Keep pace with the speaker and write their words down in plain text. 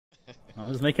I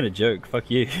was making a joke, fuck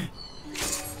you.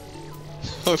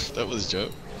 Oh, that was a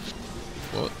joke.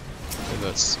 What? And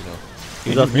that's, you know... He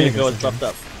was asking me to go and stuffed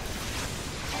up.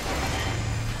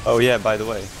 Oh yeah, by the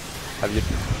way, have you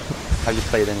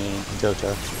played any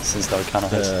Dota since the Arcana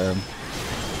hit?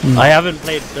 I haven't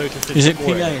played Dota since Is it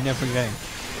before PA in every game?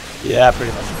 Yeah,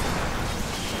 pretty much.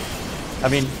 I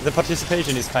mean, the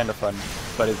participation is kind of fun,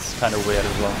 but it's kind of weird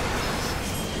as well.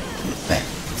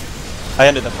 I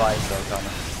ended up buying the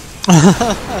Arcana.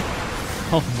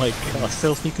 Oh my god. A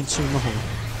filthy consumer hole.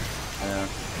 Yeah.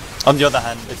 On the other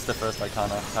hand, it's the first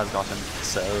Arcana I've gotten,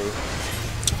 so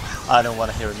I don't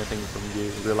want to hear anything from you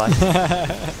in real life.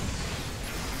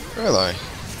 Really?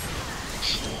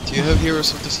 Do you have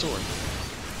Heroes of the Storm?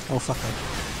 Oh fuck it.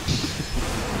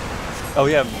 Oh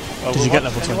yeah. Did you get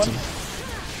level 20?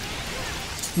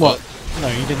 What? No,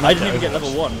 you didn't. I didn't even get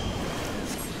level 1.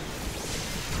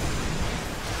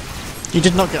 You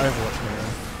did not get Overwatch, Miro.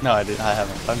 No, I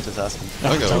haven't. I'm just asking.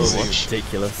 I got Overwatch. Overwatch.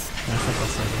 Ridiculous. No, fuck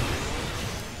off,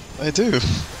 I do. then.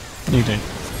 You do.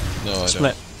 No, I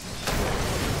Split.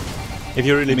 If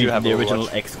you really I mean, do have the original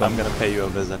Overwatch, XCOM. I'm gonna pay you a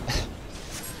visit.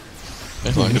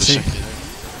 don't. I'm gonna see. check it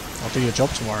out. I'll do your job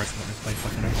tomorrow if you want to play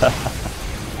fucking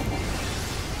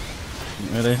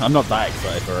Really? I'm not that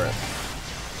excited for it.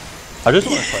 I just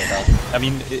want to try it out. I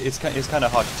mean, it's kind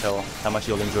of hard to tell how much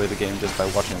you'll enjoy the game just by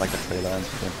watching like the trailer and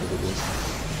some gameplay videos.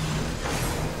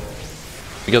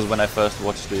 Because when I first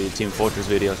watched the Team Fortress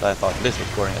videos, I thought this was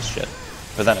boring as shit.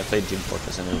 But then I played Team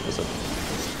Fortress and it was a...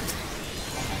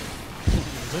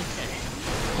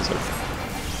 It's okay.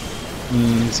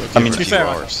 It's okay I mean, for to be a few fair,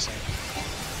 hours.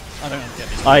 I don't get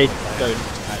this. I don't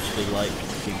actually like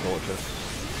Team Fortress.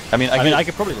 I mean, I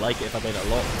could probably like it if I played it a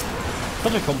lot.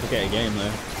 Such a complicated game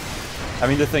though. I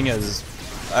mean, the thing is,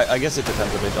 I guess it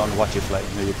depends a bit on what you play,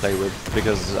 who you play with,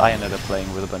 because I ended up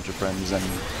playing with a bunch of friends and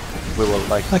we were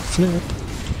like... Flip.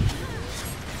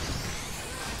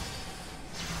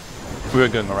 We were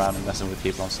going around and messing with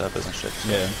people on servers and shit. So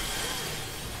Yeah.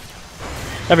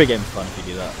 Every game's fun if you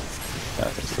do that. yeah,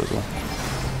 I think so as well.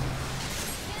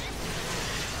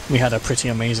 We had a pretty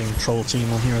amazing troll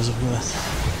team on Heroes of the Earth.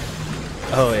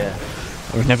 Oh yeah.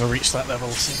 We've never reached that level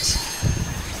since.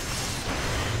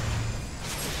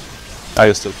 Are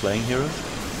you still playing Hero?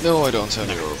 No, I don't have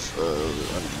Hero of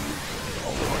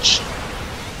Overwatch.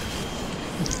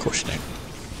 Of course you don't.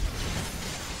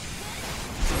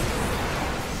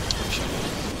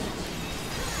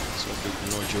 So I could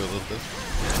annoy you a little bit.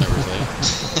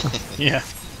 Everything. Yeah.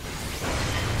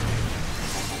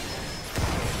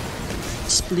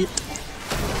 Split.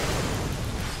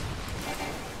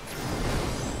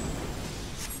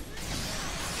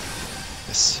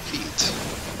 The speed.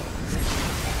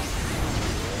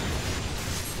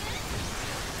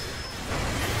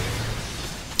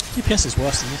 DPS is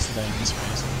worse than yesterday in this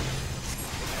phase.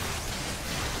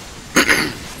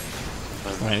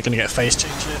 Right, you're gonna get a phase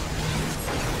change here.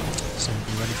 So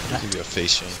be ready for that. Give you a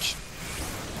face change.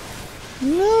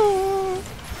 No.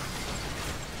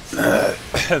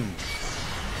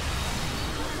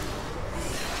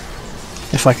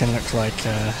 If I can look like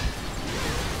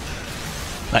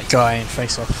that guy in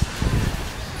Face Off.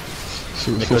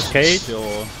 Nicolas Cage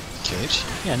or... Cage?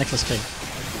 Yeah, Nicolas Cage.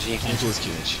 Nicolas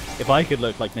Cage. If I could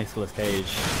look like Nicolas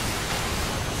Cage...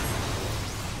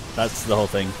 That's the whole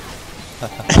thing.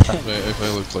 If I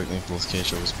looked like Nicolas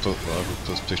Cage, I would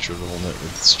post a picture of the whole net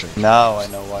with string. Now I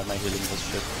know why my healing was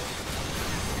shit.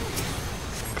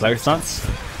 Cleric stance?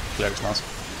 Cleric stance.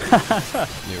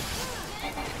 New.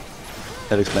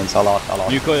 That explains a lot.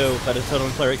 New Coil better turn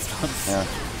on Cleric stance. Yeah.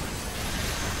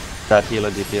 That healer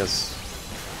DPS.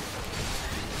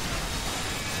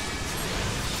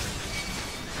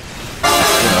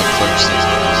 Yeah, Cleric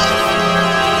Stance.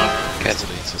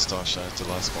 Yesterday to Star Shine at the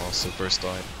last boss, so Burst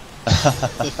died.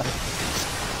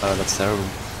 Oh, that's terrible.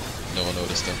 No one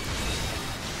noticed him.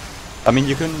 I mean,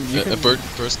 you can...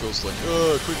 Burst goes like,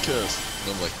 oh, quick cast.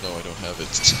 And I'm like, no, I don't have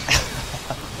it.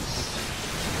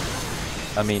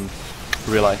 I mean,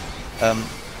 real life.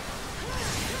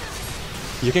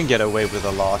 You can get away with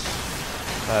a lot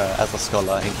as a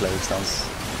scholar in cleric stance.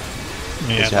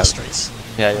 Yeah, you the have- streets.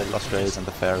 Yeah, yeah, Lost Rays and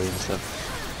the Fairy and stuff.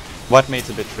 White Mate's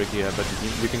a bit trickier, but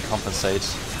you can compensate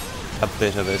a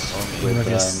bit of it with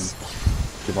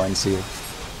Divine Seal.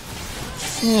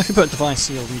 Yeah, if you put Divine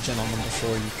Seal regen on them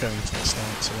before you go into the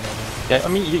stance or whatever. Yeah, I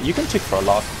mean, you can tick for a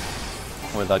lot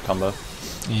with that combo.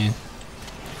 Yeah.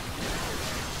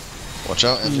 Watch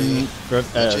out, MG.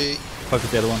 MG. Focus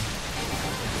the other one.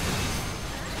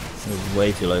 It was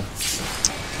way too low. I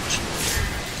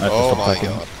have to Oh stop my talking.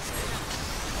 god.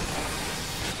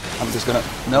 I'm just gonna...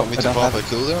 No, Want me I to don't pop have a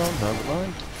cooldown? Never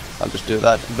mind. I'll just do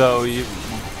that. Though,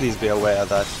 please be aware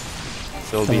that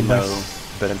there will be Come on, no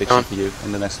both. benediction for you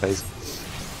in the next phase.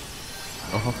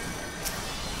 Uh-huh.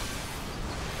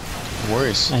 No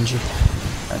worries. Angie.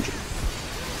 Andrew.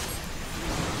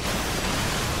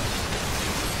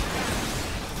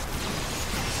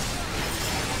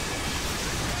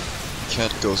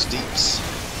 Cat goes deeps.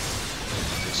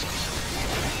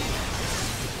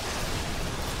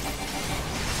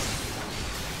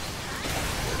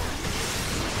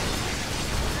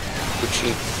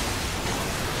 Gucci.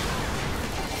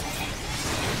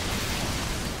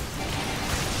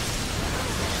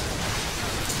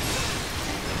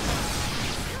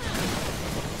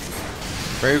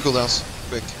 Very cool downs.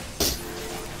 Quick.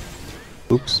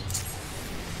 Oops.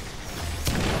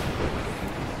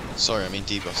 Sorry, I mean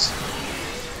debuffs.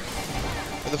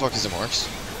 Where the fuck is the marks?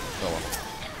 Oh well.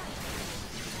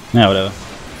 Yeah, whatever.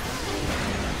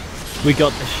 We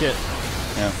got the shit.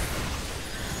 Yeah.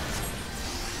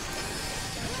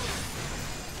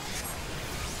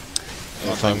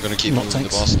 If I'm gonna keep Not moving the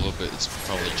tanks. boss a little bit, it's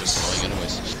probably just annoying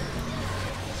anyways.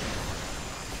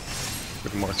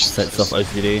 Good marks. Sets off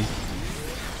OCD.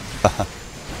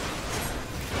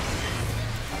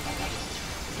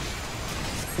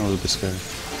 A little bit scary.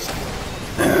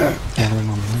 Gathering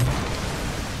on there.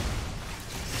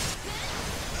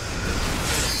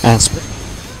 And split.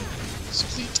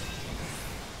 Split.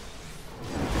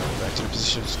 Back to the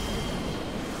positions.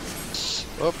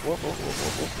 Up, up, up, up,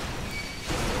 up, up.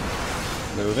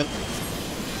 Moving.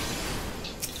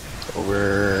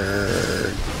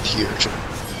 Over here.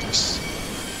 Yes.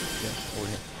 Yeah, over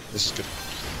here. This is good.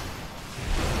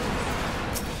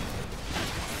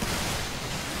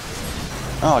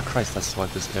 Oh Christ, that's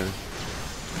slightly scary.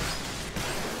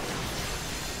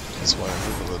 That's why I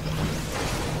move a little bit.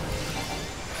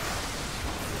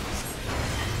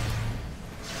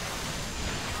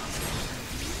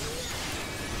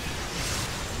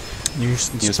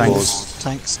 Use Use tanks. balls.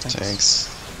 Tanks. Tanks.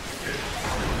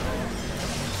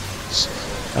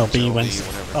 LB went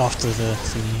whenever. after the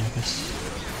thingy, I guess.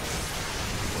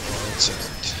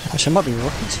 Right, Actually, it might be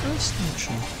rockets first. I'm not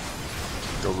sure.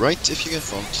 and go right if you get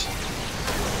front.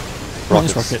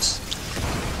 Rockets.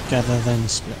 Rockets. Gather, then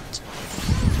split.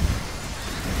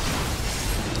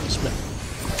 Split.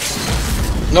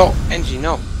 No, Angie,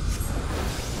 no.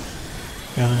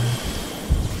 Gather.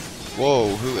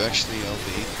 Whoa, who actually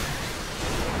LB?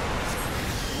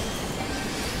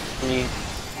 Me.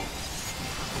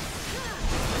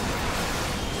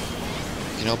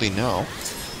 You can LB now.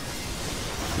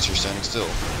 Because you're standing still.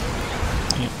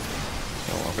 Yeah.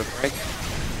 No longer. Right?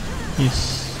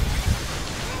 Yes.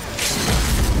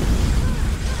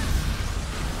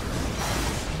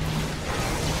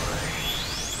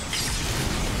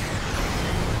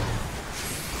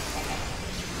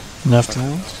 Left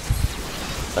round.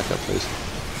 Back up, please.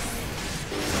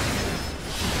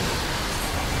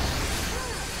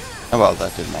 Oh well,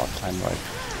 that did not time right.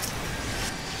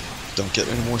 Don't get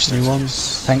any more New stacks.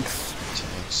 ones. Tanks.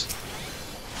 Tanks.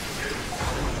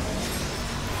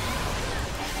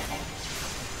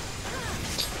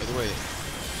 By the way,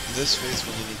 in this phase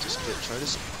when you need to split, try to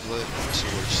split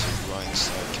towards the right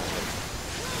side kind of.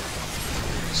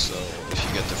 So if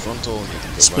you get the frontal, you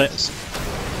can go Split. right this.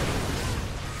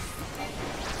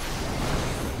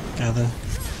 Gather.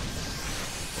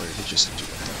 Or did he just do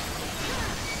that?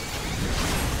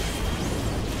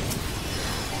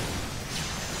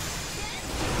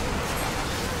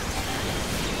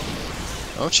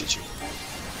 Oh, cheat you.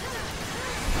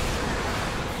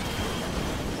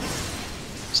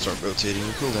 Start rotating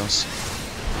your cooldowns.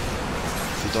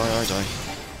 If you die, I die.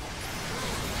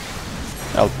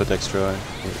 I'll put extra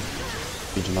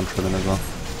Legion on Trillium as well.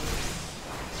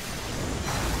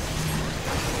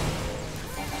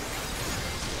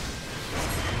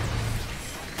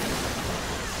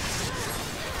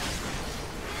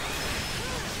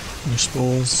 New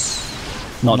spores.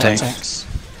 Not tanks. tanks.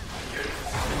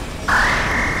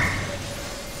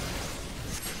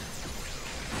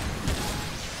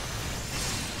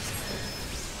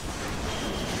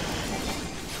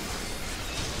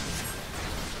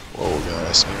 Whoa,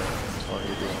 guys, how are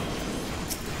you doing?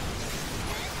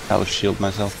 I'll shield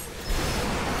myself.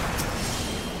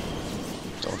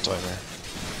 Don't die there.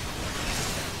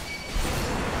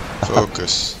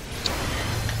 Focus.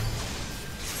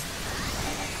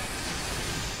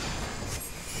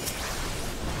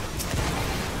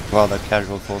 Wow, that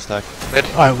casual full stack.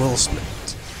 I will split.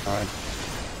 Alright.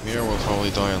 Mir will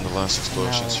probably die on the last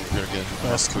explosion, so you're gonna get him off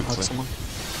First, can hug quickly. someone.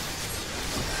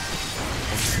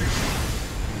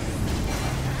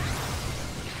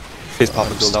 Please pop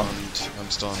I'm a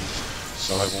cooldown. stunned,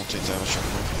 so I won't take damage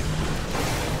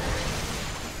anymore.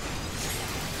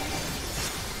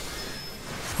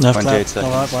 Nerf 28 cloud.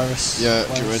 seconds. Alright, virus. Yeah,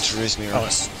 virus. if you want to raise me Oh, up.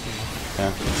 it's...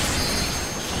 Yeah.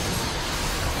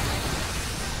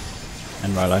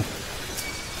 And Rolo.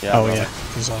 Yeah, oh well, yeah.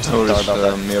 Disaster. Who is Sorry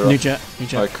about that. Mira? New jet. New I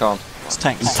jet. can't. It's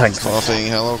tanks. Tanks. Coughing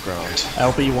Hello Ground.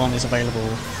 LB1 is available.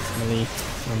 Melee.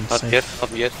 And Not safe. yet,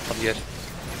 not yet, not yet.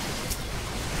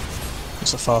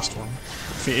 It's a fast one.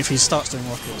 If he starts doing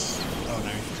rockets. Oh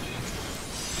no.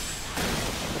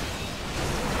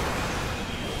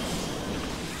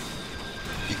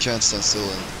 You can't stand still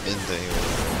in day or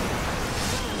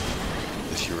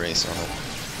if you race on it.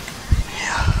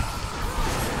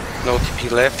 No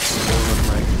TP left.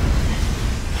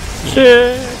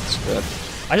 Shit!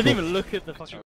 I didn't even look at the fucking...